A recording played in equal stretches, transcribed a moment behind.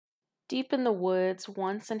Deep in the woods,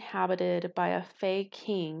 once inhabited by a fey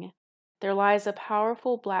king, there lies a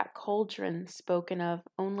powerful black cauldron spoken of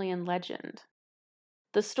only in legend.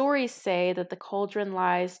 The stories say that the cauldron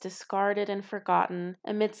lies discarded and forgotten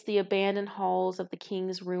amidst the abandoned halls of the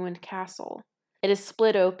king's ruined castle. It is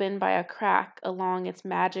split open by a crack along its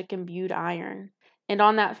magic-imbued iron, and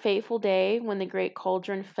on that fateful day when the great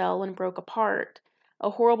cauldron fell and broke apart, a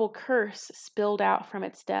horrible curse spilled out from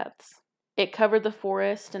its depths. It covered the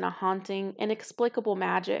forest in a haunting, inexplicable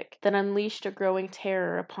magic that unleashed a growing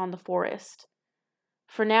terror upon the forest.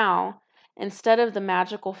 For now, instead of the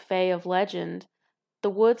magical fae of legend, the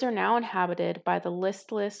woods are now inhabited by the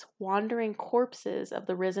listless, wandering corpses of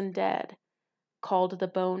the risen dead, called the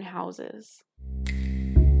bone houses.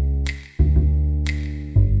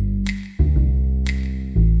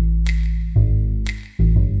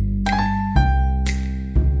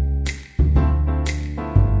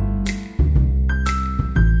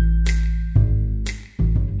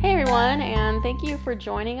 Hey everyone, and thank you for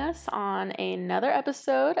joining us on another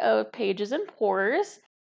episode of Pages and Pores.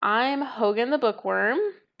 I'm Hogan the Bookworm.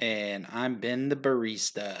 And I'm Ben the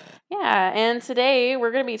Barista. Yeah, and today we're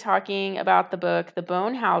going to be talking about the book The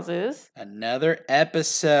Bone Houses. Another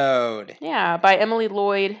episode. Yeah, by Emily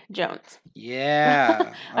Lloyd-Jones.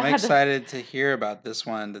 Yeah, I'm excited to hear about this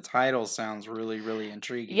one. The title sounds really, really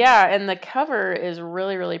intriguing. Yeah, and the cover is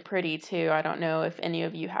really, really pretty too. I don't know if any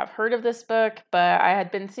of you have heard of this book, but I had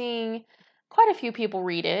been seeing quite a few people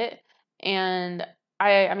read it, and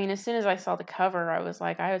I mean, as soon as I saw the cover, I was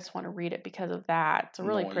like, I just want to read it because of that. It's a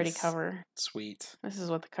really pretty cover. Sweet. This is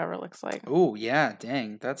what the cover looks like. Oh, yeah,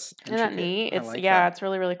 dang. That's intricate. Isn't that neat? It's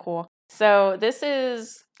really, really cool. So it's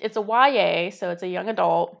a YA, so it's a young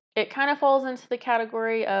adult. It kind of falls into the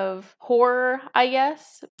category of horror, I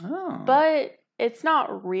guess. Oh. But it's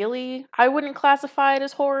not really. I wouldn't classify it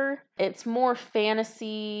as horror. It's more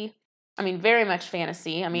fantasy. I mean, very much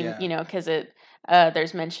fantasy. I mean, because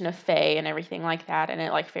there's mention of fae and everything like that, and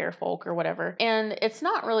it like fair folk or whatever. And it's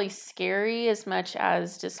not really scary as much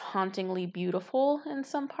as just hauntingly beautiful in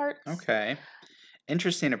some parts. Okay.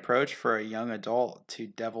 Interesting approach for a young adult to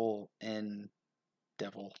devil. Is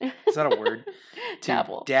that a word?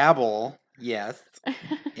 Dabble, yes,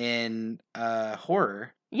 in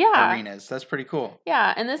horror. Yeah. Arenas. That's pretty cool.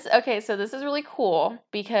 Yeah, and this is really cool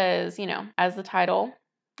because, as the title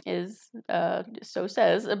is so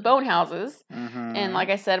says, bone houses. Mm-hmm. And like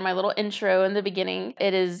I said in my little intro in the beginning,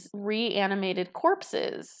 it is reanimated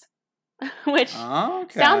corpses. Which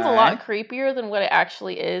sounds a lot creepier than what it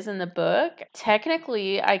actually is in the book.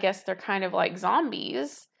 Technically, I guess they're kind of like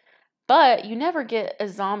zombies, but you never get a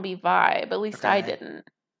zombie vibe. At least I didn't.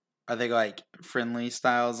 Are they like friendly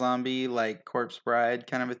style zombie, like Corpse Bride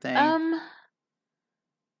kind of a thing?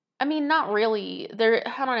 I mean, not really. I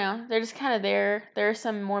don't know. They're just kind of there. There are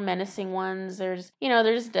some more menacing ones. There's,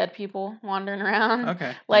 they're just dead people wandering around.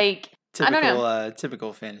 Okay. Like, typical, I don't know.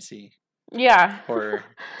 Typical fantasy. Yeah. Horror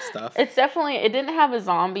stuff. It didn't have a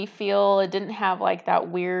zombie feel. It didn't have like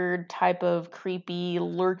that weird type of creepy,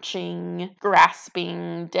 lurching,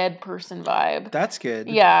 grasping, dead person vibe. That's good.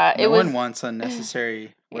 Yeah. No one wants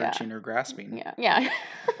unnecessary lurching or grasping. Yeah. Yeah.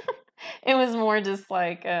 It was more just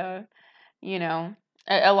like, a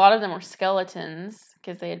lot of them were skeletons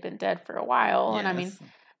because they had been dead for a while. Yes. And I mean,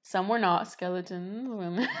 some were not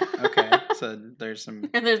skeletons. Okay, so there's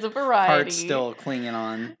there's a variety. Parts still clinging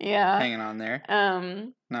on. Yeah. Hanging on there.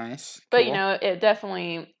 Nice. But,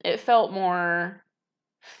 cool. It felt more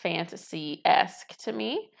fantasy-esque to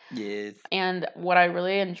me. Yes. And what I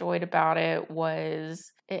really enjoyed about it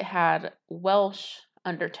was it had Welsh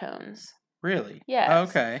undertones. Really? Yes. Oh,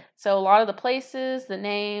 okay. So a lot of the places, the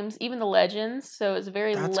names, even the legends. So it's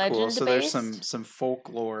very legend-based. Cool. So there's some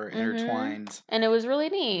folklore intertwined. And it was really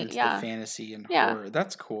neat. Into the fantasy and horror.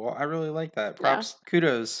 That's cool. I really like that. Props,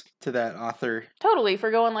 kudos to that author. Totally, for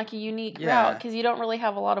going like a unique route. Because you don't really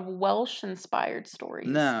have a lot of Welsh-inspired stories.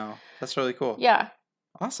 No, that's really cool. Yeah.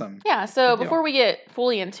 Awesome. Yeah, so before we get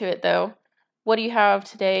fully into it, though, what do you have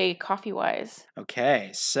today, coffee-wise?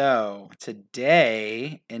 Okay, so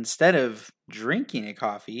today, instead of drinking a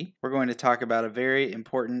coffee, we're going to talk about a very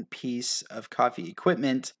important piece of coffee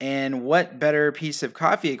equipment. And what better piece of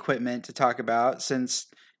coffee equipment to talk about since,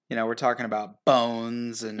 we're talking about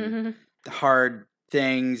bones and hard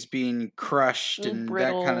things being crushed and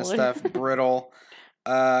brittle. That kind of stuff, brittle.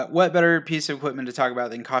 What better piece of equipment to talk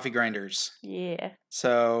about than coffee grinders? Yeah.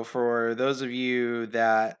 So for those of you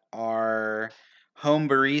that are home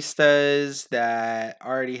baristas that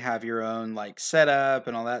already have your own like setup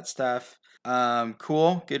and all that stuff,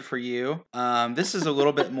 Cool. Good for you. This is a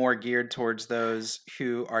little bit more geared towards those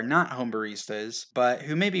who are not home baristas, but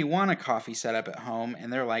who maybe want a coffee setup at home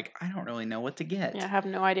and they're like, I don't really know what to get. Yeah, I have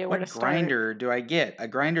no idea where to What start. grinder do I get? A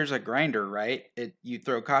grinder's a grinder, right? You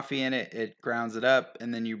throw coffee in it, it grounds it up,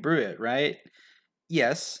 and then you brew it, right?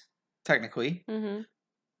 Yes, technically. Mm-hmm.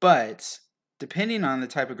 But depending on the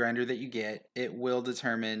type of grinder that you get, it will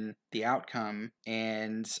determine the outcome.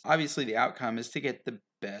 And obviously, the outcome is to get the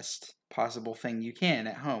best possible thing you can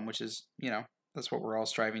at home, which is, that's what we're all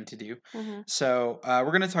striving to do. Mm-hmm. So, we're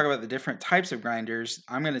going to talk about the different types of grinders.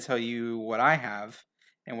 I'm going to tell you what I have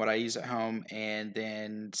and what I use at home, and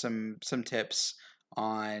then some tips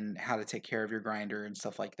on how to take care of your grinder and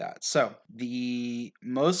stuff like that. So, the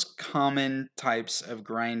most common types of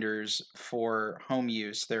grinders for home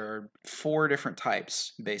use, there are 4 different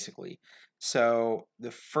types basically. So, the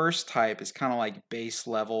first type is kind of like base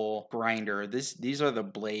level grinder. These are the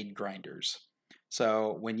blade grinders.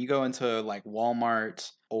 So, when you go into like Walmart,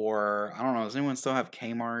 or I don't know, does anyone still have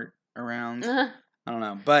Kmart around? I don't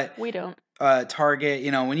know, but We don't. Target,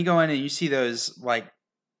 when you go in and you see those like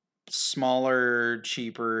smaller,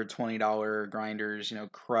 cheaper $20 grinders,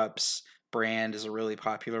 Krupp's brand is a really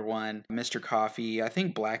popular one. Mr. Coffee, I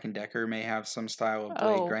think Black and Decker may have some style of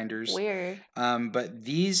blade grinders. Weird. But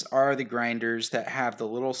these are the grinders that have the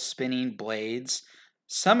little spinning blades.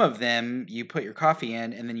 Some of them you put your coffee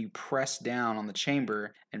in and then you press down on the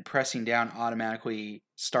chamber, and pressing down automatically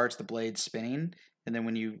starts the blade spinning. And then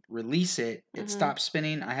when you release it, it stops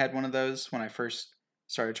spinning. I had one of those when I first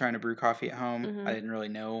started trying to brew coffee at home. I didn't really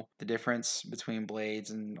know the difference between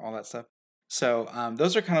blades and all that stuff. So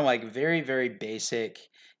those are kind of like very, very basic.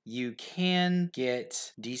 You can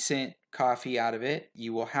get decent coffee out of it.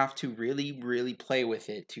 You will have to really, really play with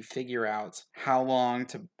it to figure out how long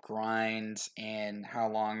to grind and how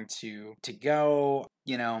long to go.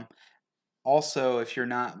 Also, if you're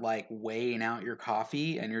not like weighing out your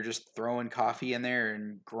coffee and you're just throwing coffee in there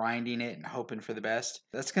and grinding it and hoping for the best,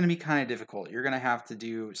 that's going to be kind of difficult. You're going to have to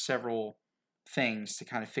do several things to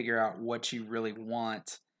kind of figure out what you really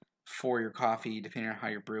want for your coffee, depending on how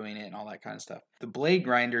you're brewing it and all that kind of stuff. The blade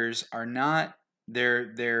grinders are not,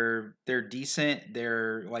 they're decent.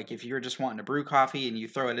 They're like, if you're just wanting to brew coffee and you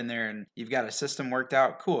throw it in there and you've got a system worked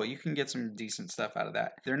out, cool, you can get some decent stuff out of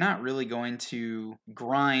that. They're not really going to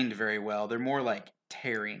grind very well. They're more like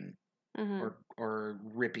tearing or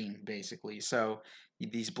ripping, basically. So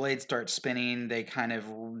these blades start spinning, they kind of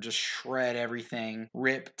just shred everything,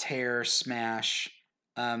 rip, tear, smash.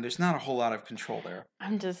 There's not a whole lot of control there.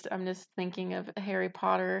 I'm just thinking of Harry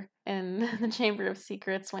Potter and the Chamber of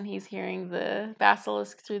Secrets when he's hearing the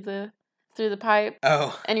basilisk through the pipe.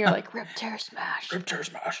 Oh. And you're like, rip, tear, smash. Rip, tear,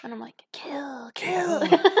 smash. And I'm like, kill.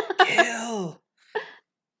 Kill.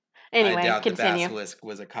 Anyway, I doubt continue. the basilisk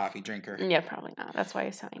was a coffee drinker. Yeah, probably not. That's why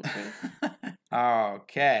he's so angry.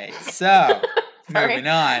 Okay, so moving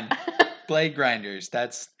on. Blade grinders.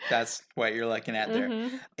 That's what you're looking at there.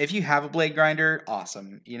 If you have a blade grinder,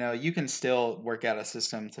 awesome. You can still work out a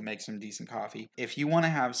system to make some decent coffee. If you want to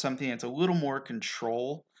have something that's a little more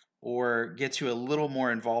control or gets you a little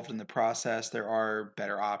more involved in the process, there are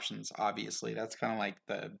better options, obviously. That's kind of like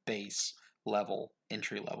the base level,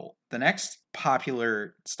 entry level. The next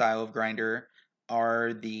popular style of grinder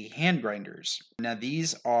are the hand grinders. Now,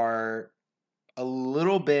 these are a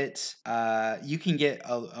little bit, you can get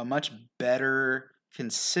a much better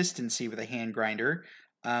consistency with a hand grinder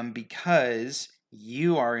because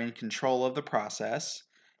you are in control of the process.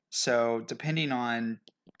 So depending on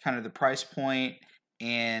kind of the price point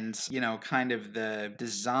and, kind of the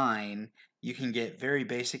design, you can get very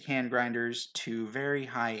basic hand grinders to very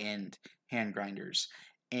high-end hand grinders.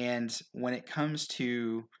 And when it comes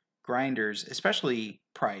to grinders, especially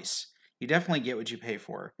price, you definitely get what you pay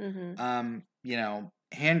for.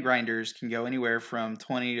 Hand grinders can go anywhere from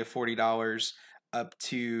 $20 to $40 up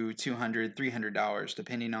to $200, $300,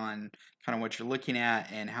 depending on kind of what you're looking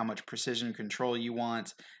at and how much precision control you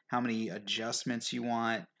want, how many adjustments you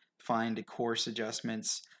want, fine to coarse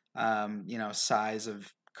adjustments, size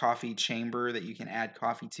of coffee chamber that you can add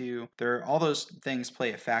coffee to. All those things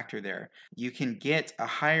play a factor there. You can get a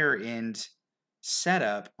higher end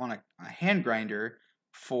setup on a hand grinder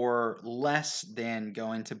for less than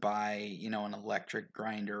going to buy, an electric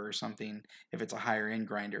grinder or something if it's a higher end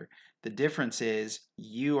grinder. The difference is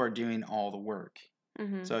you are doing all the work.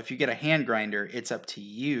 So if you get a hand grinder, it's up to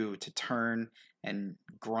you to turn and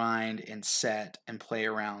grind and set and play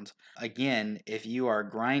around. Again, if you are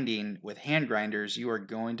grinding with hand grinders, you are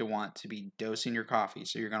going to want to be dosing your coffee.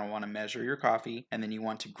 So you're going to want to measure your coffee, and then you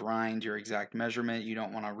want to grind your exact measurement. You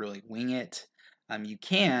don't want to really wing it. You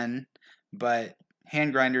can, but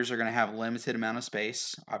Hand grinders are going to have a limited amount of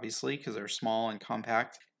space, obviously, because they're small and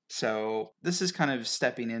compact. So this is kind of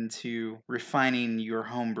stepping into refining your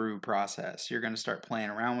homebrew process. You're going to start playing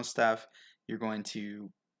around with stuff. You're going to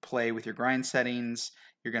play with your grind settings.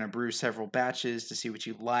 You're going to brew several batches to see what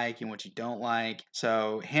you like and what you don't like.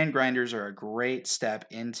 So hand grinders are a great step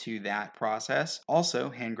into that process.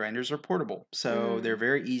 Also, hand grinders are portable. So they're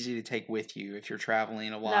very easy to take with you if you're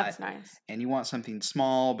traveling a lot That's nice. and you want something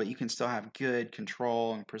small, but you can still have good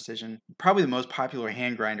control and precision. Probably the most popular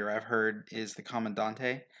hand grinder I've heard is the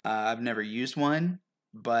Commandante. I've never used one,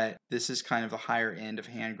 but this is kind of the higher end of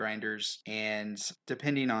hand grinders, and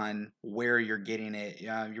depending on where you're getting it,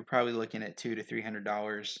 you're probably looking at $200 to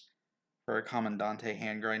 $300 for a Commandante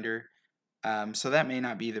hand grinder. So that may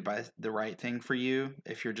not be the right thing for you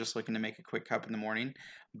if you're just looking to make a quick cup in the morning.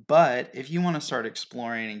 But if you want to start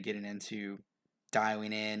exploring and getting into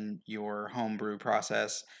dialing in your homebrew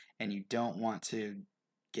process and you don't want to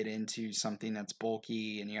get into something that's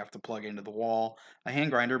bulky and you have to plug into the wall, a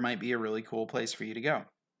hand grinder might be a really cool place for you to go.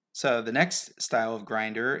 So the next style of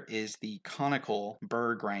grinder is the conical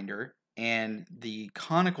burr grinder. And the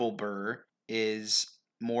conical burr is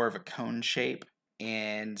more of a cone shape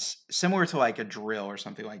and similar to like a drill or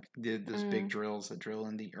something, like those big drills that drill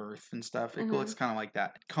in the earth and stuff. It looks kind of like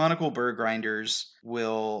that. Conical burr grinders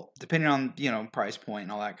will, depending on price point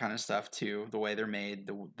and all that kind of stuff too, the way they're made,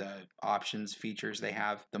 the options, features they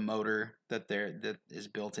have, the motor that is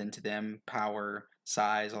built into them, power,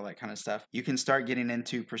 size, all that kind of stuff. You can start getting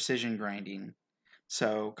into precision grinding.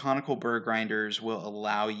 So conical burr grinders will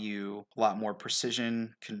allow you a lot more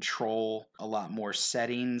precision control, a lot more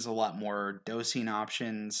settings, a lot more dosing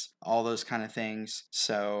options, all those kind of things.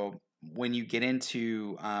 So when you get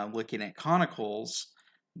into looking at conicals,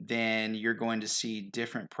 then you're going to see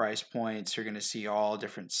different price points. You're going to see all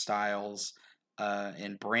different styles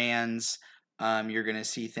and brands. You're going to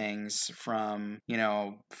see things from,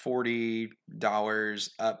 $40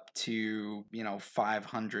 up to, $500,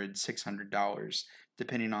 $600,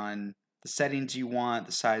 depending on the settings you want,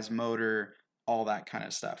 the size motor, all that kind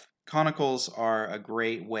of stuff. Conicals are a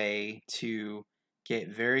great way to get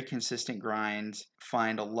very consistent grinds,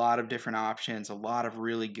 find a lot of different options, a lot of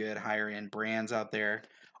really good higher end brands out there.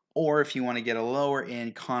 Or if you want to get a lower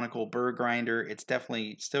end conical burr grinder, it's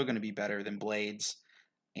definitely still going to be better than blades,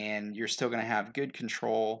 and you're still going to have good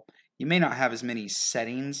control. You may not have as many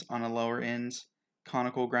settings on a lower end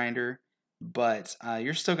conical grinder, but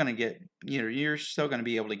you're still going to get, you're still going to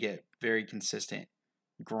be able to get very consistent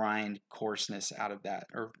grind coarseness out of that,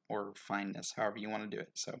 or fineness, however you want to do it.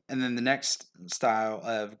 So, and then the next style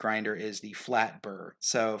of grinder is the flat burr.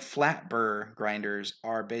 So flat burr grinders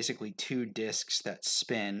are basically two discs that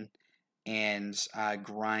spin and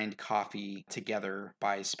grind coffee together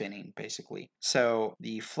by spinning, basically. So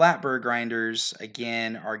the flat burr grinders,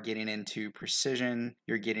 again, are getting into precision.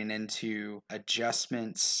 You're getting into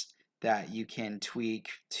adjustments that you can tweak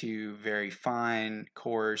to very fine,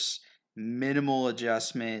 coarse, minimal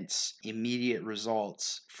adjustments, immediate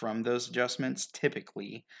results from those adjustments.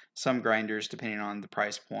 Typically, some grinders, depending on the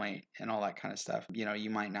price point and all that kind of stuff, you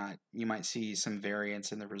might see some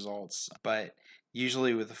variance in the results, but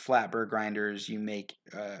usually with the flat burr grinders, you make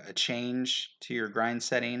a change to your grind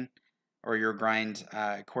setting or your grind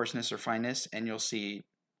coarseness or fineness, and you'll see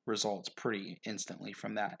results pretty instantly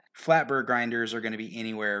from that. Flat burr grinders are going to be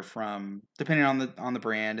anywhere from, depending on the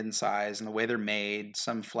brand and size and the way they're made.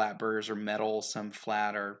 Some flat burrs are metal, some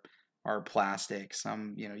flat are plastic,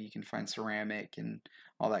 some you can find ceramic and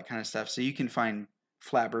all that kind of stuff. So you can find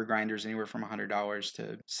flat burr grinders anywhere from $100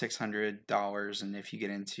 to $600, and if you get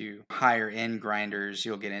into higher end grinders,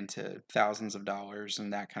 you'll get into thousands of dollars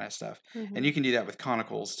and that kind of stuff. And you can do that with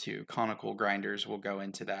conicals too. Conical grinders will go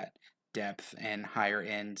into that depth and higher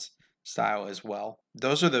end style as well.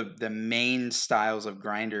 Those are the main styles of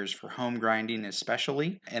grinders for home grinding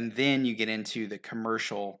especially. And then you get into the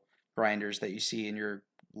commercial grinders that you see in your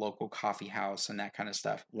local coffee house and that kind of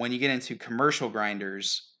stuff. When you get into commercial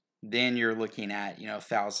grinders, then you're looking at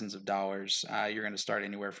thousands of dollars. You're going to start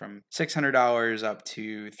anywhere from $600 up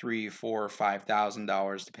to $3,000, $4,000,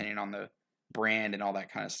 $5,000 depending on the brand and all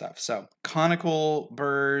that kind of stuff. So conical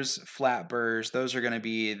burrs, flat burrs, those are going to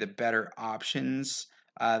be the better options.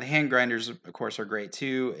 The hand grinders, of course, are great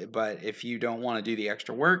too, but if you don't want to do the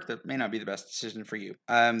extra work, that may not be the best decision for you.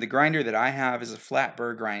 The grinder that I have is a flat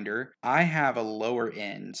burr grinder. I have a lower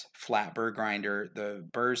end flat burr grinder. The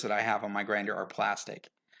burrs that I have on my grinder are plastic.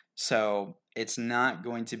 So it's not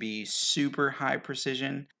going to be super high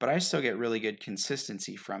precision, but I still get really good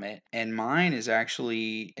consistency from it. And mine is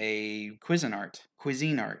actually a Cuisinart,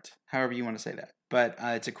 however you want to say that. But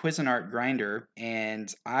it's a Cuisinart grinder,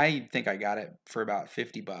 and I think I got it for about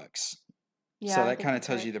 $50. Yeah, So I that think kind of that's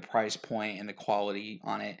tells right. you the price point and the quality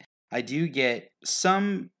on it. I do get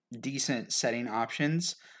some decent setting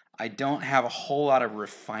options. I don't have a whole lot of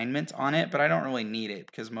refinement on it, but I don't really need it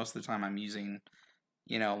because most of the time I'm using,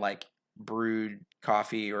 like brewed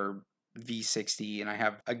coffee or V60, and I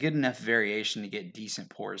have a good enough variation to get decent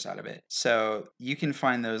pours out of it. So you can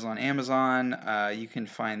find those on Amazon. You can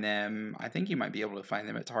find them, I think you might be able to find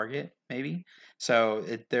them at Target, maybe. So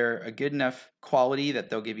they're a good enough quality that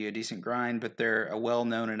they'll give you a decent grind, but they're a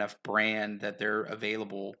well-known enough brand that they're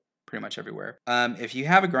available pretty much everywhere. If you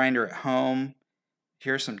have a grinder at home,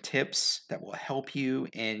 here are some tips that will help you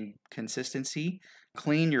in consistency.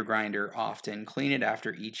 Clean your grinder often. Clean it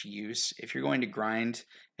after each use. If you're going to grind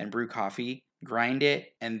and brew coffee, grind it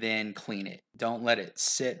and then clean it. Don't let it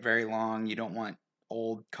sit very long. You don't want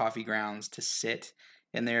old coffee grounds to sit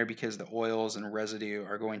in there because the oils and residue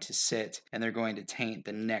are going to sit and they're going to taint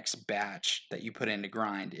the next batch that you put in to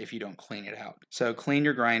grind if you don't clean it out. So clean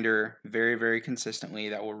your grinder very, very consistently.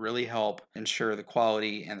 That will really help ensure the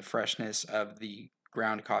quality and the freshness of the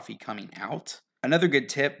ground coffee coming out. Another good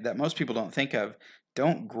tip that most people don't think of,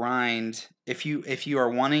 don't grind if you are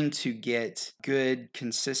wanting to get good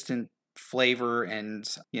consistent flavor and,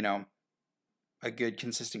 a good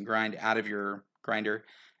consistent grind out of your grinder.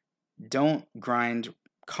 Don't grind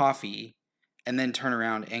coffee and then turn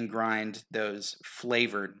around and grind those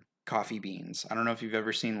flavored coffee beans. I don't know if you've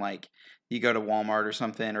ever seen, like, you go to Walmart or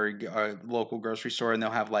something or a local grocery store and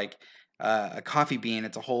they'll have like a coffee bean.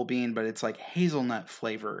 It's a whole bean, but it's like hazelnut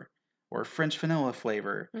flavor or French vanilla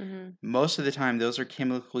flavor. Mm-hmm. Most of the time, those are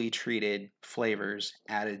chemically treated flavors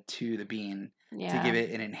added to the bean to give Yeah,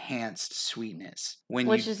 it an enhanced sweetness. When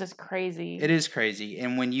which you is just crazy. It is crazy.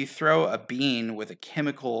 And when you throw a bean with a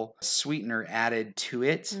chemical sweetener added to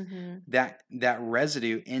it, Mm-hmm. that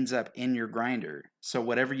residue ends up in your grinder. So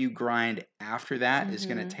whatever you grind after that is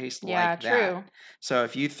going to Mm-hmm. taste Yeah, like that. true. So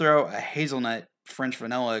if you throw a hazelnut French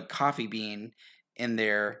vanilla coffee bean in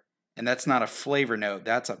there, and that's not a flavor note,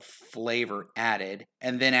 that's a flavor added.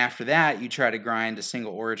 And then after that, you try to grind a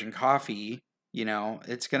single origin coffee,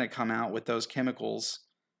 it's going to come out with those chemicals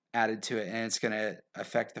added to it and it's going to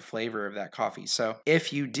affect the flavor of that coffee. So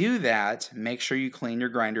if you do that, make sure you clean your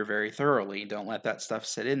grinder very thoroughly. Don't let that stuff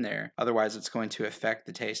sit in there. Otherwise, it's going to affect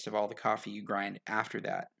the taste of all the coffee you grind after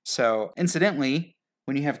that. So, incidentally,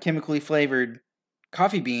 when you have chemically flavored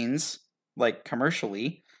coffee beans, like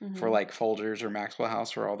commercially, for Mm-hmm. like Folgers or Maxwell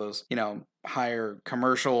House or all those, higher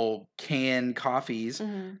commercial canned coffees,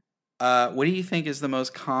 Mm-hmm. what do you think is the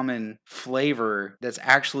most common flavor that's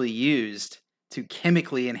actually used to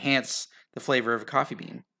chemically enhance the flavor of a coffee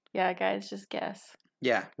bean? Yeah, guys, just guess.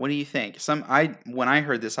 Yeah, what do you think? When I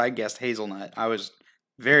heard this, I guessed hazelnut. I was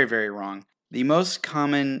very, very wrong. The most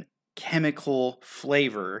common chemical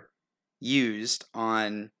flavor used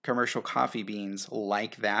on commercial coffee beans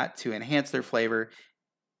like that to enhance their flavor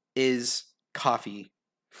is coffee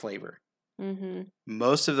flavor. Mm-hmm.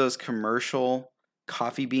 Most of those commercial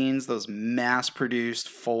coffee beans, those mass produced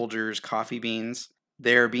Folgers coffee beans,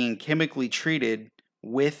 they're being chemically treated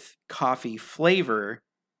with coffee flavor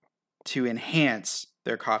to enhance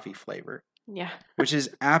their coffee flavor, Yeah. which is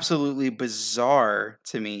absolutely bizarre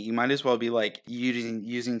to me. You might as well be like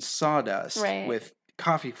using sawdust Right. with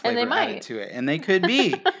coffee And they flavor added might. to it, and they could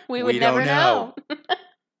be. We would We don't never know. know.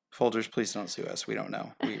 Folgers, please don't sue us. We don't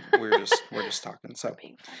know. We're just talking. So,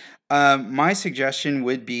 Being funny. my suggestion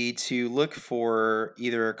would be to look for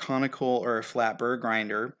either a conical or a flat burr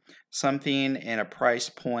grinder, something in a price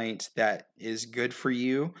point that is good for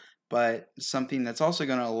you, but something that's also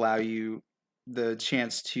going to allow you the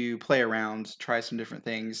chance to play around, try some different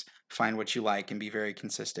things, find what you like, and be very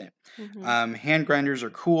consistent. Mm-hmm. Hand grinders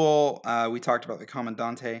are cool. We talked about the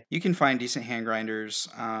Comandante. You can find decent hand grinders.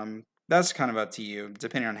 That's kind of up to you,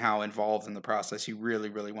 depending on how involved in the process you really,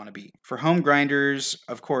 really want to be. For home grinders,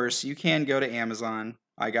 of course, you can go to Amazon.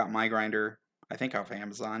 I got my grinder, I think, off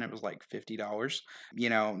Amazon. It was like $50.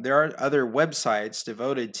 There are other websites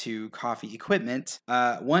devoted to coffee equipment.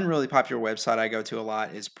 One really popular website I go to a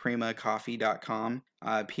lot is primacoffee.com,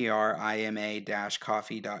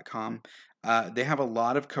 prima-coffee.com. They have a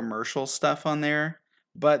lot of commercial stuff on there,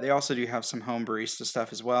 but they also do have some home barista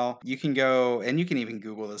stuff as well. You can go and you can even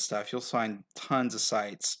Google this stuff. You'll find tons of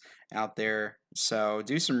sites out there. So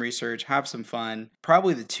do some research, have some fun.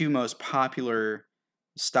 Probably the two most popular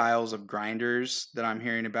styles of grinders that I'm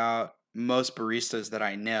hearing about, most baristas that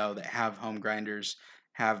I know that have home grinders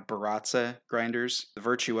have Baratza grinders. The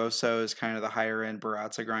Virtuoso is kind of the higher end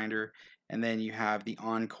Baratza grinder. And then you have the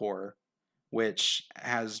Encore, which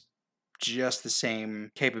has just the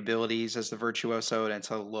same capabilities as the Virtuoso, and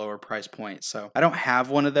it's a lower price point. So I don't have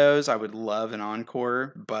one of those. I would love an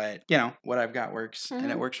Encore, but what I've got works,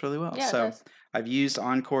 and it works really well. Yeah, it So does. I've used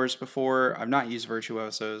Encores before. I've not used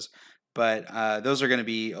Virtuosos, but those are going to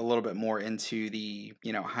be a little bit more into the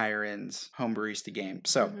higher end home barista game.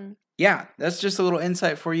 So yeah, that's just a little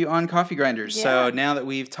insight for you on coffee grinders. So Yeah. now that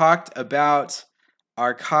we've talked about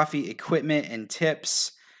our coffee equipment and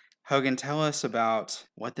tips, Hogan, tell us about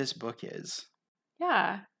what this book is.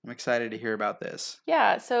 Yeah. I'm excited to hear about this.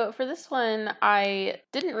 Yeah, so for this one, I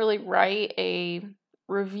didn't really write a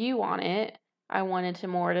review on it. I wanted to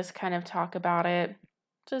more just kind of talk about it,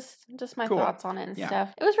 just my Cool. thoughts on it and Yeah.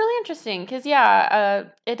 stuff. It was really interesting because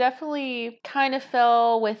it definitely kind of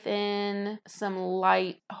fell within some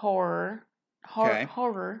light horror. Okay.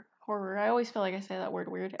 Horror. I always feel like I say that word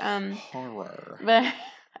weird. Horror. But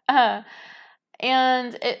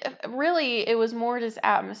and it was more just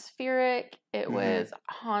atmospheric. It was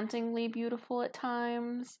hauntingly beautiful at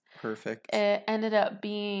times. Perfect. It ended up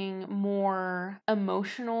being more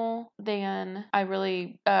emotional than I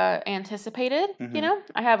really anticipated.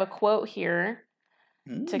 I have a quote here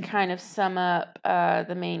to kind of sum up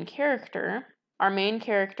the main character. Our main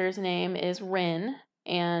character's name is Rin,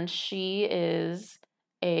 and she is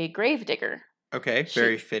a gravedigger. Okay,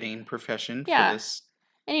 very fitting profession for this.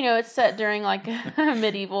 And it's set during like a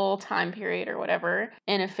medieval time period or whatever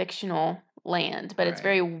in a fictional land, but it's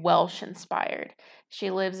very Welsh inspired.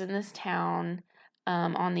 She lives in this town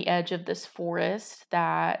on the edge of this forest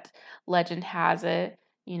that legend has it,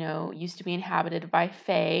 used to be inhabited by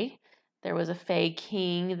fae. There was a fae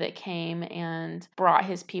king that came and brought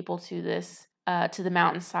his people to this to the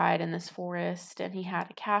mountainside in this forest, and he had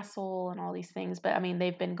a castle and all these things, but I mean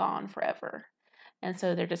they've been gone forever. And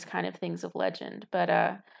so they're just kind of things of legend.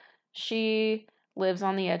 But she lives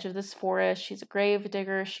on the edge of this forest. She's a grave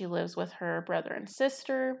digger. She lives with her brother and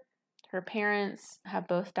sister. Her parents have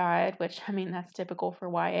both died, which, I mean, that's typical for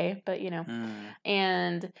YA, but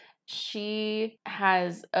And she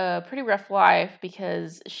has a pretty rough life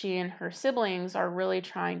because she and her siblings are really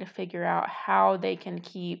trying to figure out how they can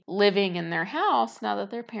keep living in their house now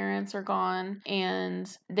that their parents are gone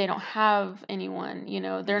and they don't have anyone,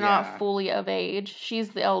 they're not fully of age. She's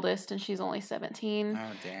the eldest and she's only 17.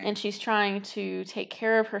 Oh, dang. And she's trying to take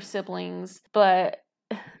care of her siblings, but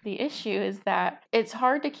the issue is that it's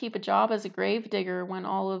hard to keep a job as a grave digger when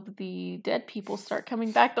all of the dead people start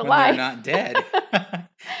coming back to life. They're not dead.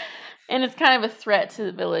 And it's kind of a threat to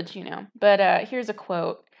the village, But here's a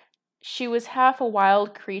quote. She was half a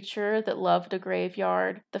wild creature that loved a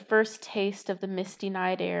graveyard, the first taste of the misty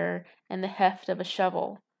night air and the heft of a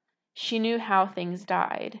shovel. She knew how things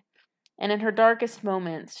died. And in her darkest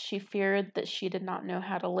moments, she feared that she did not know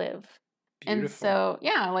how to live. Beautiful. And so,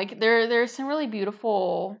 yeah, like there's some really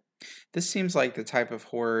beautiful. This seems like the type of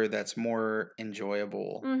horror that's more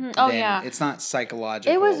enjoyable. Oh, yeah. It's not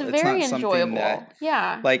psychological. It was it's very not enjoyable. That,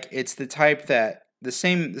 yeah. Like, it's the type that the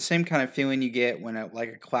same kind of feeling you get when a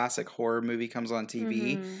classic horror movie comes on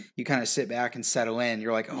TV. You kind of sit back and settle in.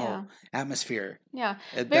 You're like, oh, atmosphere. Yeah.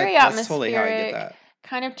 Very atmospheric. That's totally how I get that.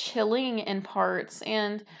 Kind of chilling in parts.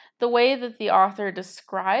 And the way that the author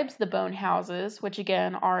describes the bone houses, which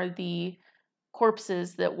again are the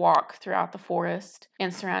corpses that walk throughout the forest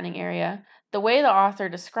and surrounding area, the way the author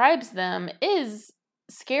describes them is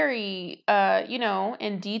scary,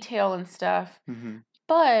 in detail and stuff,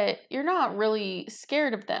 but you're not really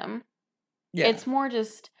scared of them. Yeah. It's more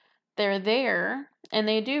just they're there and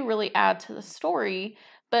they do really add to the story,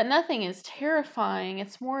 but nothing is terrifying.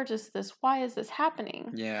 It's more just this, why is this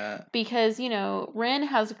happening? Yeah. Because, Ren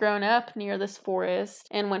has grown up near this forest,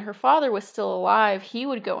 and when her father was still alive, he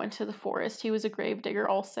would go into the forest. He was a gravedigger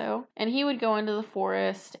also, and he would go into the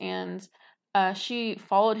forest, and she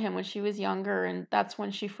followed him when she was younger, and that's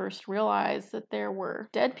when she first realized that there were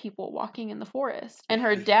dead people walking in the forest. And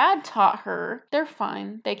her dad taught her, they're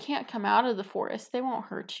fine. They can't come out of the forest. They won't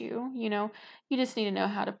hurt you. You just need to know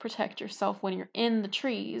how to protect yourself when you're in the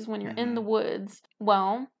trees, when you're in the woods.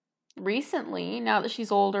 Well, recently, now that she's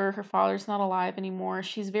older, her father's not alive anymore,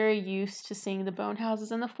 she's very used to seeing the bone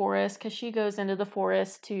houses in the forest because she goes into the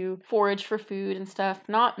forest to forage for food and stuff.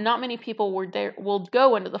 Not many people will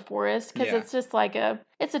go into the forest because it's just like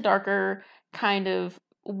it's a darker kind of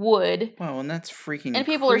wood. Well, and that's freaking and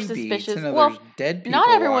people creepy are suspicious. to know Well, there's dead people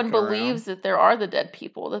not everyone walking believes around. that there are the dead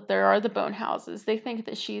people, that there are the bone houses. They think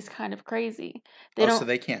that she's kind of crazy. So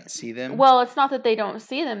they can't see them? Well, it's not that they don't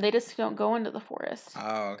see them. They just don't go into the forest.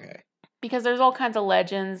 Oh, okay. because there's all kinds of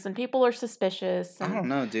legends and people are suspicious. I And don't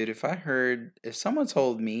know, dude. If someone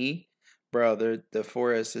told me, bro, the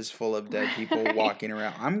forest is full of dead people right. walking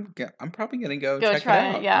around, I'm probably gonna go Go check it try it,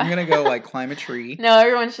 out. I'm yeah. gonna go like climb a tree No,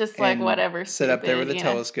 everyone's just like, and whatever, sit up there with stupid, a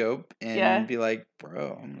telescope Yeah. and be like,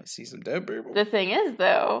 bro, I'm gonna see some dead people. The thing is,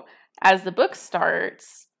 though, as the book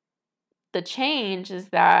starts, the change is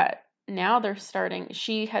that now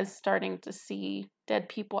she has starting to see dead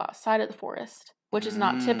people outside of the forest, which is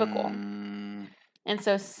not typical. And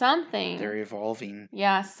so They're evolving.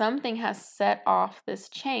 something has set off this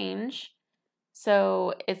change.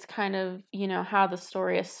 So it's kind of, how the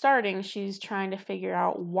story is starting. She's trying to figure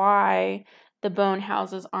out why the bone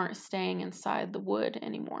houses aren't staying inside the wood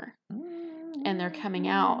anymore and they're coming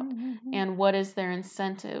out. And what is their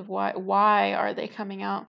incentive? Why are they coming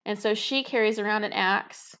out? And so she carries around an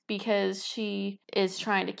axe because she is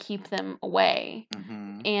trying to keep them away.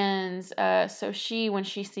 And so when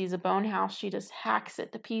she sees a bone house, she just hacks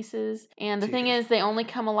it to pieces. And the thing is, they only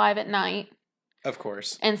come alive at night. Of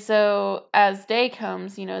course. And so as day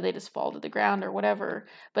comes, they just fall to the ground or whatever.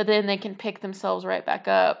 But then they can pick themselves right back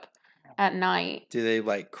up at night. Do they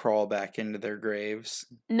like crawl back into their graves?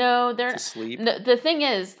 No, they're to sleep. The thing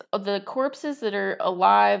is, the corpses that are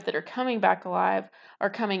alive, that are coming back alive, are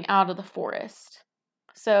coming out of the forest.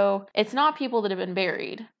 So it's not people that have been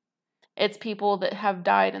buried. It's people that have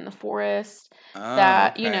died in the forest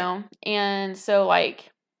that, Okay. and so like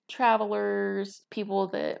travelers, people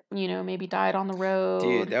that, maybe died on the road.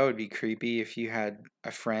 Dude, that would be creepy if you had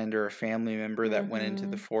a friend or a family member that went into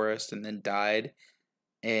the forest and then died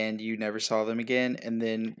and you never saw them again, and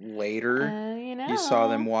then later you saw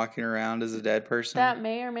them walking around as a dead person. That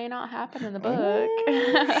may or may not happen in the book.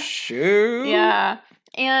 Oh, shoot. Yeah.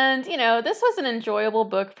 And, this was an enjoyable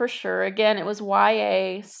book for sure. Again, it was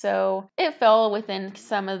YA, so it fell within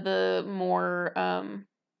some of the more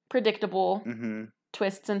predictable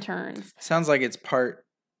twists and turns. Sounds like it's part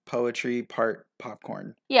poetry, part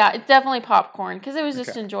popcorn. Yeah, it's definitely popcorn because it was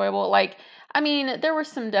just enjoyable. Like, there were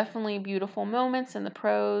some definitely beautiful moments in the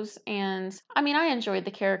prose, and I enjoyed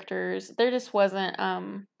the characters. There just wasn't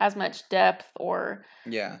as much depth or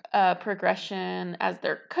progression as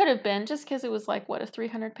there could have been, just because it was like a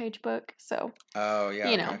 300-page book. So,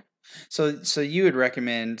 So you would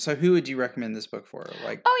recommend? So who would you recommend this book for?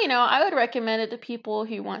 Like, I would recommend it to people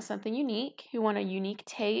who want something unique, who want a unique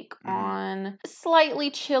take on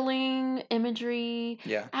slightly chilling imagery,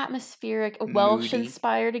 atmospheric,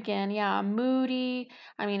 Welsh-inspired again, moody.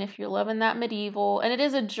 If you're loving that medieval, and it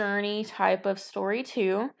is a journey type of story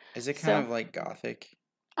too. Is it kind of like Gothic?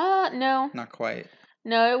 No, not quite.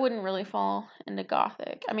 No, it wouldn't really fall into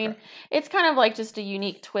Gothic. It's kind of like just a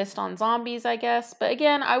unique twist on zombies, I guess. But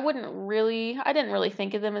again, I didn't really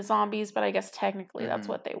think of them as zombies, but I guess technically that's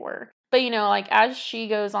what they were. But, like as she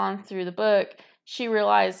goes on through the book, she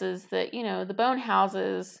realizes that, the bone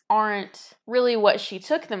houses aren't really what she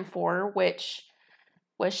took them for, which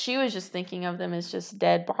was she was just thinking of them as just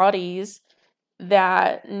dead bodies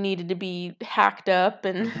that needed to be hacked up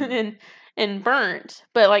and burnt.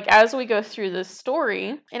 But like as we go through the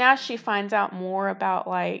story and as she finds out more about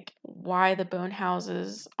like why the bone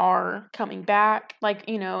houses are coming back, like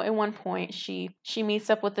at one point she meets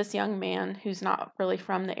up with this young man who's not really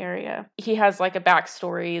from the area. He has like a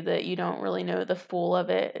backstory that you don't really know the full of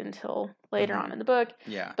it until later on in the book.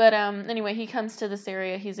 But anyway, he comes to this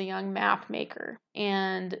area. He's a young map maker,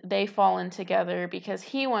 and they fall in together because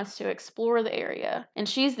he wants to explore the area, and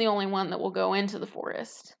she's the only one that will go into the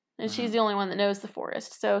forest. And she's the only one that knows the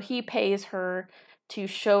forest. So he pays her to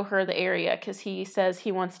show her the area because he says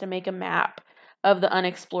he wants to make a map of the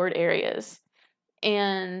unexplored areas.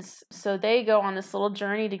 And so they go on this little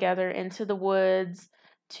journey together into the woods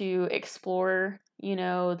to explore,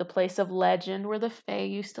 the place of legend where the Fae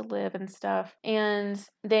used to live and stuff. And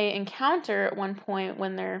they encounter at one point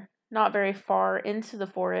when they're not very far into the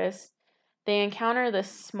forest, they encounter this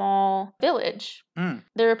small village.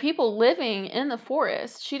 There are people living in the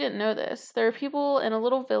forest. She didn't know this. There are people in a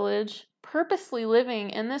little village purposely living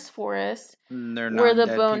in this forest where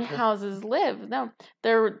the bone houses live. No,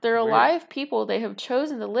 they're alive people. They have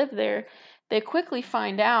chosen to live there. They quickly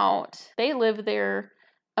find out they live there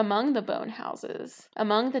among the bone houses,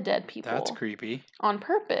 among the dead people. That's creepy. On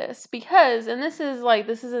purpose. Because, and this is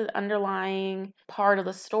an underlying part of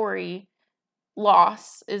the story,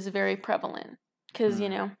 loss is very prevalent because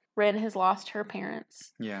Ren has lost her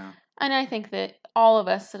parents. Yeah. And I think that all of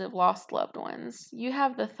us that have lost loved ones, you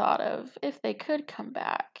have the thought of if they could come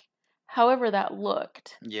back, however that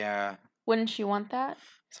looked. Yeah. Wouldn't you want that?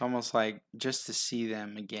 It's almost like just to see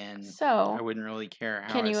them again. So I wouldn't really care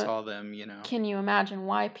how I saw them, Can you imagine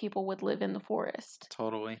why people would live in the forest?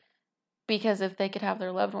 Totally. because if they could have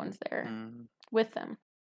their loved ones there Mm. with them.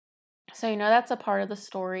 So, that's a part of the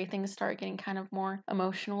story. Things start getting kind of more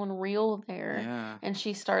emotional and real there. Yeah. And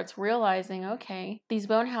she starts realizing, okay, these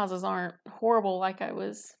bone houses aren't horrible like I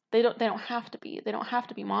was. They don't have to be. They don't have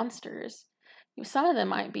to be monsters. Some of them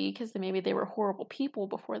might be because maybe they were horrible people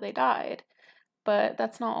before they died. But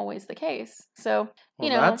that's not always the case. So, Well,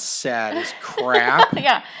 that's sad as crap.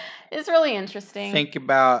 Yeah, it's really interesting. Think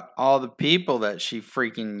about all the people that she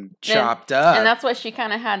freaking chopped up. And that's what she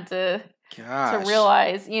kind of had to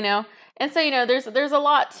realize, And so, there's a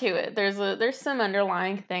lot to it. There's some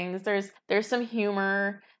underlying things. There's some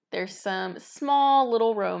humor. There's some small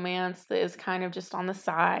little romance that is kind of just on the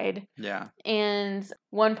side. Yeah. And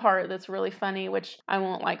one part that's really funny, which I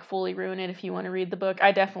won't fully ruin it if you want to read the book.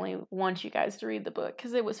 I definitely want you guys to read the book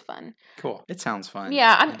because it was fun. Cool. It sounds fun.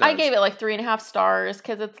 Yeah, I gave it 3.5 stars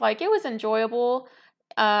because it's it was enjoyable.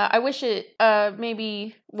 I wish it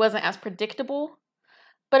maybe wasn't as predictable.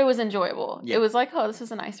 But it was enjoyable. Yeah. It was oh, this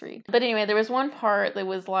is a nice read. But anyway, there was one part that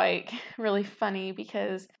was really funny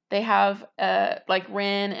because they have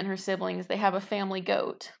Ren and her siblings, they have a family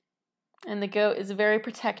goat. And the goat is very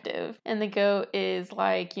protective. And the goat is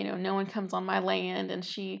no one comes on my land, and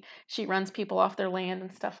she runs people off their land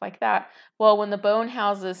and stuff like that. Well, when the bone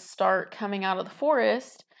houses start coming out of the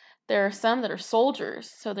forest, there are some that are soldiers.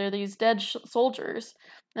 So they're these dead soldiers,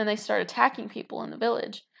 and they start attacking people in the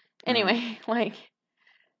village. Anyway,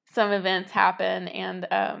 some events happen, and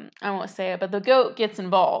I won't say it, but the goat gets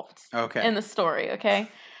involved in the story, okay?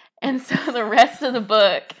 And so the rest of the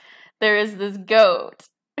book, there is this goat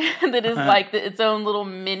that is its own little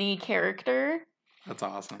mini character. That's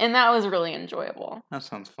awesome. And that was really enjoyable. That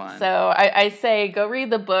sounds fun. So I say go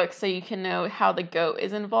read the book so you can know how the goat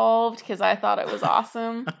is involved, because I thought it was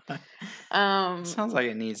awesome. Sounds like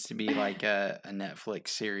it needs to be a Netflix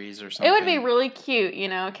series or something. It would be really cute,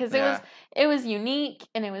 because it was unique,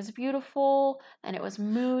 and it was beautiful, and it was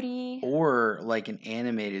moody. Or an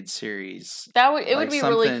animated series. It would be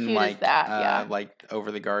really cute as that, yeah. Like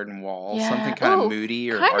Over the Garden Wall. Yeah. Something kind of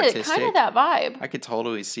moody or artistic. Kind of that vibe. I could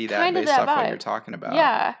totally see that based off what you're talking about.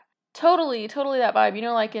 Yeah. Totally that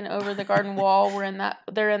vibe. In Over the Garden Wall,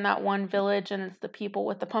 they're in that one village, and it's the people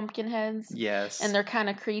with the pumpkin heads. Yes. And they're kind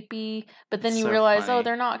of creepy, but then you realize, funny. Oh,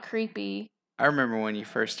 they're not creepy. I remember when you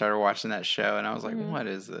first started watching that show, and I was like, what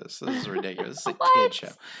is this? This is ridiculous. This is a kid show.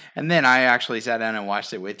 And then I actually sat down and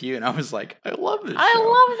watched it with you, and I was like, I love this show. I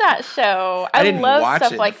love that show. I didn't love watch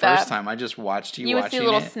stuff it like the first time. I just watched you watching it. You would see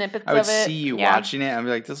little snippets of it. I would see you watching it, and I'd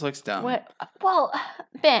be like, this looks dumb. What? Well,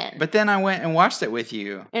 Ben. But then I went and watched it with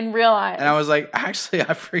you. And realized. And I was like, actually,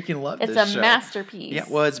 I freaking love this show. It's a masterpiece. Yeah,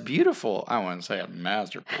 well, it's beautiful. I wouldn't say a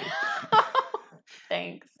masterpiece.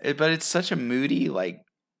 Thanks. But it's such a moody,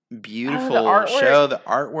 beautiful the show. The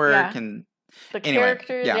artwork and the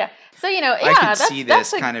characters. Yeah. So I could see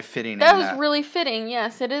this kind of fitting. That was really fitting.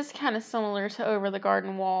 Yes, it is kind of similar to Over the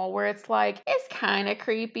Garden Wall, where it's it's kind of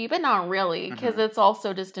creepy, but not really, because it's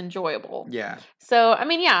also just enjoyable. Yeah. So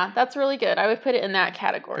that's really good. I would put it in that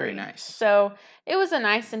category. Very nice. So it was a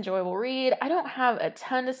nice, enjoyable read. I don't have a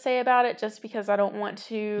ton to say about it, just because I don't want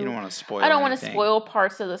to. You don't want to spoil. I don't want to spoil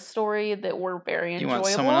parts of the story that were very enjoyable. You want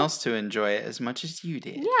someone else to enjoy it as much as you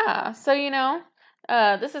did. Yeah. So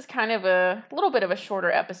this is kind of a little bit of a shorter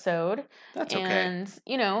episode. That's okay. And,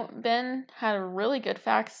 Ben had really good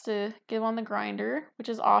facts to give on the grinder, which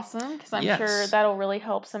is awesome, because I'm sure that'll really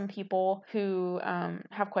help some people who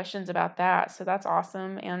have questions about that. So that's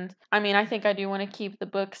awesome. And, I think I do want to keep the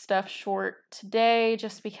book stuff short today,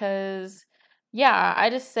 just because... Yeah, I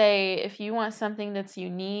just say if you want something that's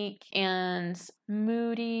unique and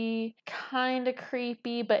moody, kind of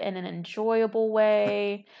creepy, but in an enjoyable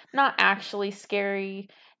way, not actually scary,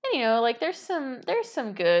 and there's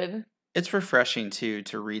some good. It's refreshing too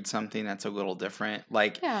to read something that's a little different.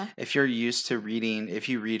 If you're used to reading, if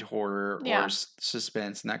you read horror or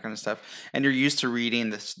suspense and that kind of stuff, and you're used to reading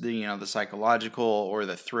the psychological or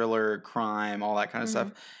the thriller, crime, all that kind of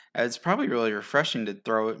stuff. It's probably really refreshing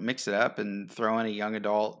to mix it up and throw in a young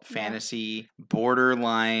adult fantasy,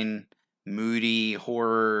 borderline, moody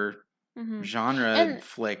horror genre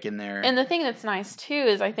flick in there. And the thing that's nice too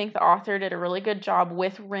is I think the author did a really good job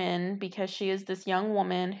with Ren, because she is this young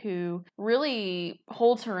woman who really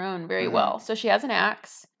holds her own very well. So she has an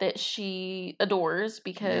axe that she adores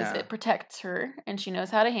because it protects her, and she knows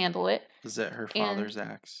how to handle it. Is it her father's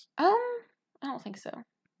axe? I don't think so.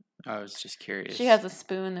 I was just curious. She has a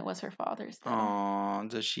spoon that was her father's. Oh,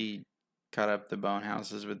 does she cut up the bone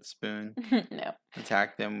houses with the spoon? No.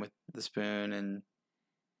 Attack them with the spoon and...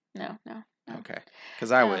 No. Okay.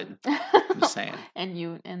 Because I would. I'm just saying.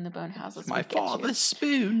 And the bone houses my father's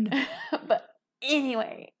spoon. But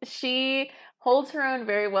Anyway, she holds her own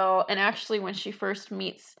very well, and actually, when she first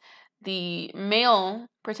meets the male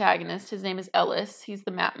protagonist, his name is Ellis. He's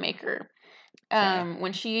the map maker. Okay.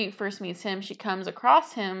 When she first meets him, she comes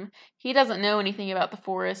across him. He doesn't know anything about the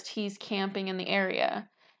forest. He's camping in the area,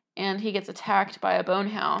 and he gets attacked by a bone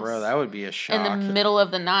house. Bro, that would be a In shock. the middle of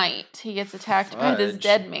the night. He gets attacked by this Fudge.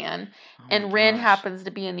 dead man, Oh and my Ren gosh. happens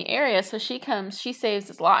to be in the area, so she comes. She saves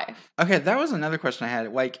his life. Okay, that was another question I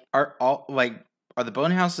had. Like, are the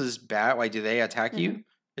bone houses bad? Like, do they attack you?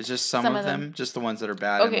 It's just some of them, just the ones that are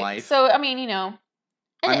bad in Okay, life. so I mean, you know,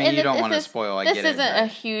 I mean, you don't if want to this- spoil. I This get it. isn't a But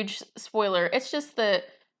huge spoiler. It's just that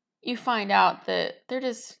you find out that they're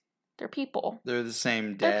people. they're the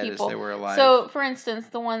same They're dead as people. they were alive. So, for instance,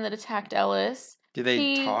 the one that attacked Ellis. Do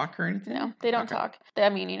they talk or anything? No, they don't Okay. talk. I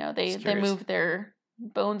mean, you know, they Just curious. move their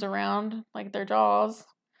bones around like their jaws,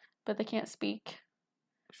 but they can't speak.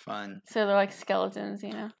 Fun. So they're like skeletons,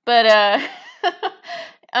 you know. But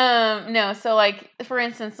no, so like for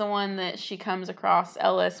instance, the one that she comes across,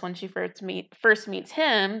 Ellis, when she first meets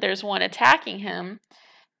him, there's one attacking him.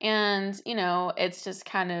 And, you know, it's just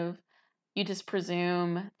kind of, you just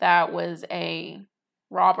presume that was a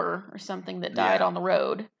robber or something that died Yeah. on the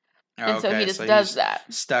road. And so he Okay, just so does he's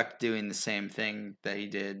that. Stuck doing the same thing that he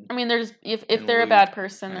did. I mean, there's if in they're a loop bad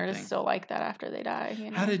person, kinda they're just thing. still like that after they die. You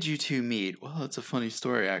know? How did you two meet? Well, it's a funny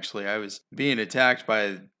story, actually. I was being attacked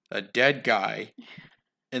by a dead guy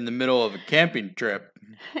in the middle of a camping trip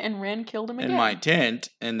And Ren killed him again. in my tent,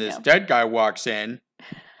 and this Yeah. dead guy walks in.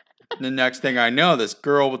 The next thing I know, this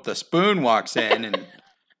girl with the spoon walks in, and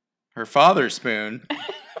her father's spoon,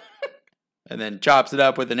 and then chops it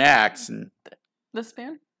up with an axe. And The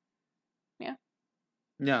spoon?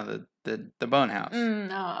 no, the bone house.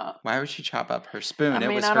 No. Why would she chop up her spoon? I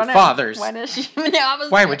mean, it was I her don't know. father's. Why does she even have a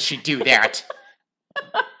Why spoon? would she do that?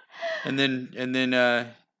 and then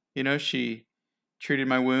you know, she treated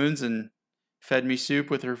my wounds and fed me soup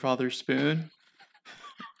with her father's spoon.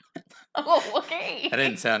 Oh, okay. That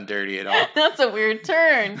didn't sound dirty at all. That's a weird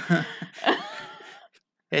turn.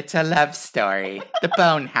 It's a love story. The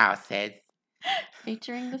Bone Houses.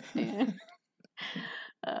 Featuring the spoon.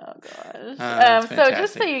 Oh gosh. That's So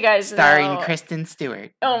just so fantastic. you guys Starring know. Kristen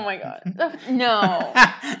Stewart. Oh my god. No.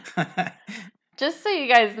 Just so you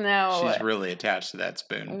guys know. She's really attached to that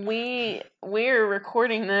spoon. We're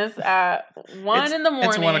recording this at 1 in the morning.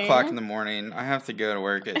 It's 1 o'clock in the morning. I have to go to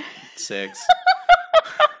work at 6.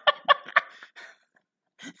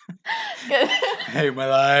 Hey, my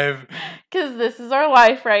life. Because this is our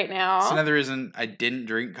life right now. That's another reason I didn't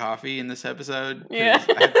drink coffee in this episode. Yeah, I had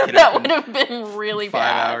to get that up in would have been really 5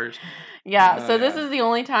 bad. hours. Yeah, Oh, so this yeah. is the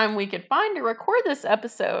only time we could find to record this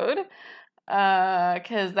episode,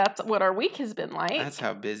 because that's what our week has been like. That's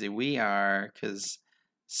how busy we are, because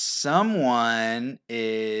someone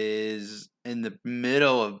is in the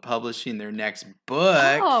middle of publishing their next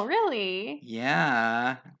book. Oh, really?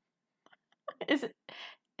 Yeah. Is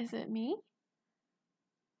it me?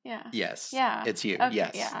 Yeah. Yes. Yeah. It's you. Okay,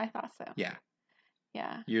 Yes. yeah, I thought so. Yeah.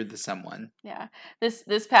 Yeah. You're the someone. Yeah. This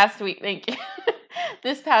past week, thank you.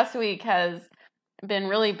 This past week has been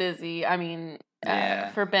really busy. I mean, Yeah.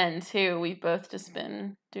 for Ben too. We've both just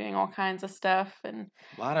been doing all kinds of stuff and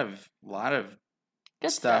A lot of good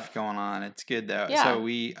stuff going on. It's good though. Yeah. So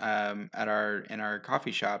we in our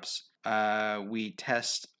coffee shops, we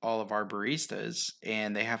test all of our baristas,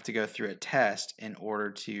 and they have to go through a test in order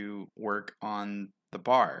to work on the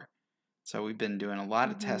bar. So we've been doing a lot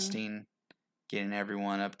of Mhm. testing, getting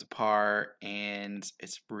everyone up to par, and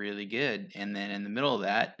it's really good. And then in the middle of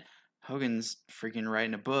that, Hogan's freaking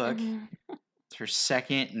writing a book. Mhm. It's her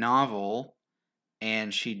second novel,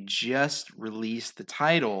 and she just released the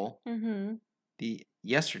title Mhm.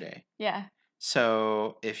 yesterday. Yeah.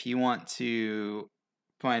 So if you want to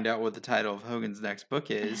find out what the title of Hogan's next book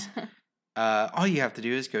is, all you have to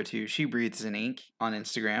do is go to She Breathes in Ink on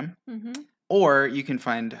Instagram, Mhm. or you can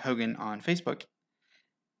find Hogan on Facebook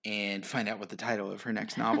and find out what the title of her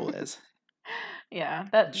next novel is. Yeah,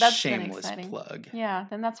 that's been Shameless exciting. plug. Yeah,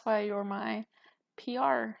 then that's why you're my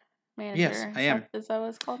PR manager. Yes, I am. Is that what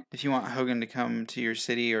it's called? If you want Hogan to come to your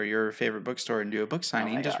city or your favorite bookstore and do a book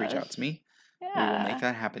signing, my just reach out gosh. to me. Yeah. We will make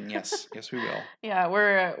that happen. Yes, yes, we will. Yeah,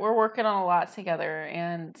 we're working on a lot together,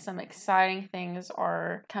 and some exciting things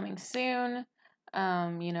are coming soon.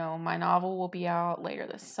 You know, my novel will be out later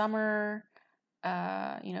this summer.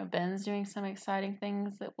 Ben's doing some exciting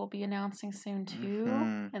things that we'll be announcing soon too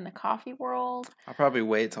in the coffee world. I'll probably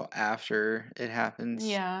wait till after it happens.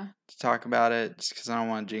 Yeah. To talk about it, just because I don't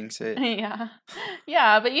want to jinx it.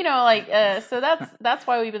 Yeah, but so that's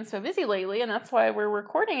why we've been so busy lately, and that's why we're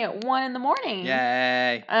recording at 1 a.m.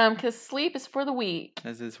 Yay! Because sleep is for the weak.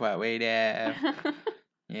 This is what we do.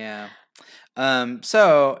 Yeah.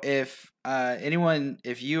 So if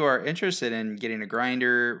if you are interested in getting a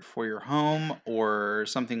grinder for your home or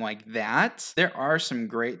something like that, there are some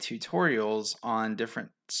great tutorials on different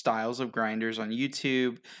styles of grinders on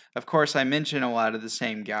YouTube. Of course, I mention a lot of the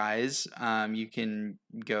same guys. You can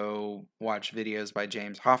go watch videos by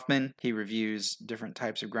James Hoffman. He reviews different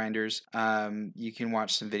types of grinders. You can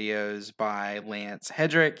watch some videos by Lance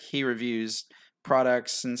Hedrick. He reviews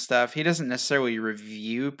products and stuff. He doesn't necessarily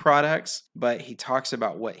review products, but he talks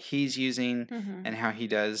about what he's using and how he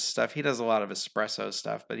does stuff. He does a lot of espresso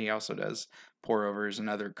stuff, but he also does pour overs and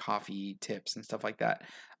other coffee tips and stuff like that.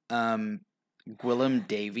 Gwillem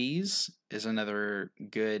Davies is another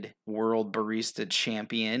good world barista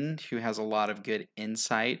champion who has a lot of good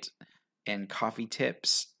insight and coffee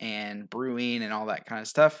tips and brewing and all that kind of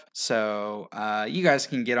stuff. So you guys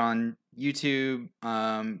can get on YouTube,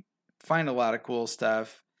 find a lot of cool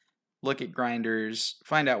stuff, look at grinders,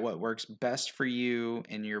 find out what works best for you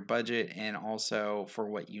and your budget and also for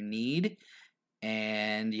what you need.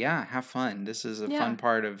 And yeah, have fun. This is a fun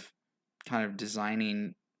part of kind of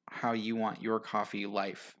designing how you want your coffee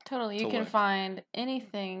life. Totally. You can find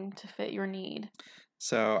anything to fit your need.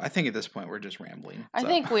 So I think at this point we're just rambling. I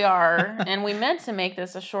think we are. And we meant to make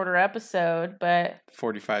this a shorter episode, but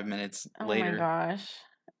 45 minutes later. Oh my gosh.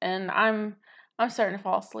 And I'm starting to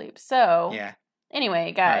fall asleep. So yeah.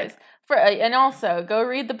 Anyway, guys, and also go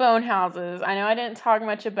read the Bone Houses. I know I didn't talk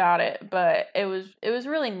much about it, but it was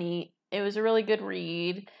really neat. It was a really good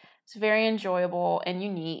read. It's very enjoyable and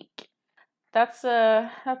unique. That's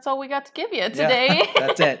all we got to give you today. Yeah,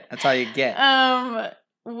 that's it. That's all you get.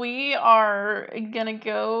 We are gonna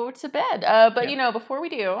go to bed. But before we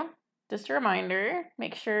do, just a reminder: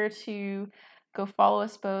 make sure to go follow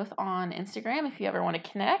us both on Instagram if you ever want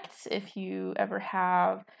to connect. If you ever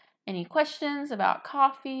have any questions about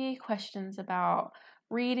coffee, questions about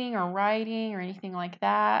reading or writing or anything like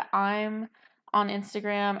that, I'm on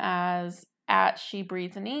Instagram as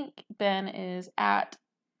 @SheBreathesInInk. Ben is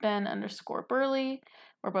 @Ben_Burley.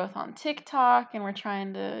 We're both on TikTok and we're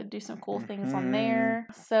trying to do some cool things on there.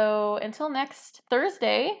 So until next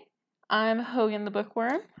Thursday, I'm Hogan the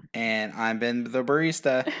Bookworm. And I'm Ben the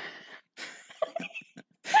Barista.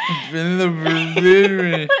 And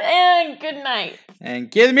good night.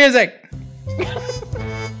 And cue the music.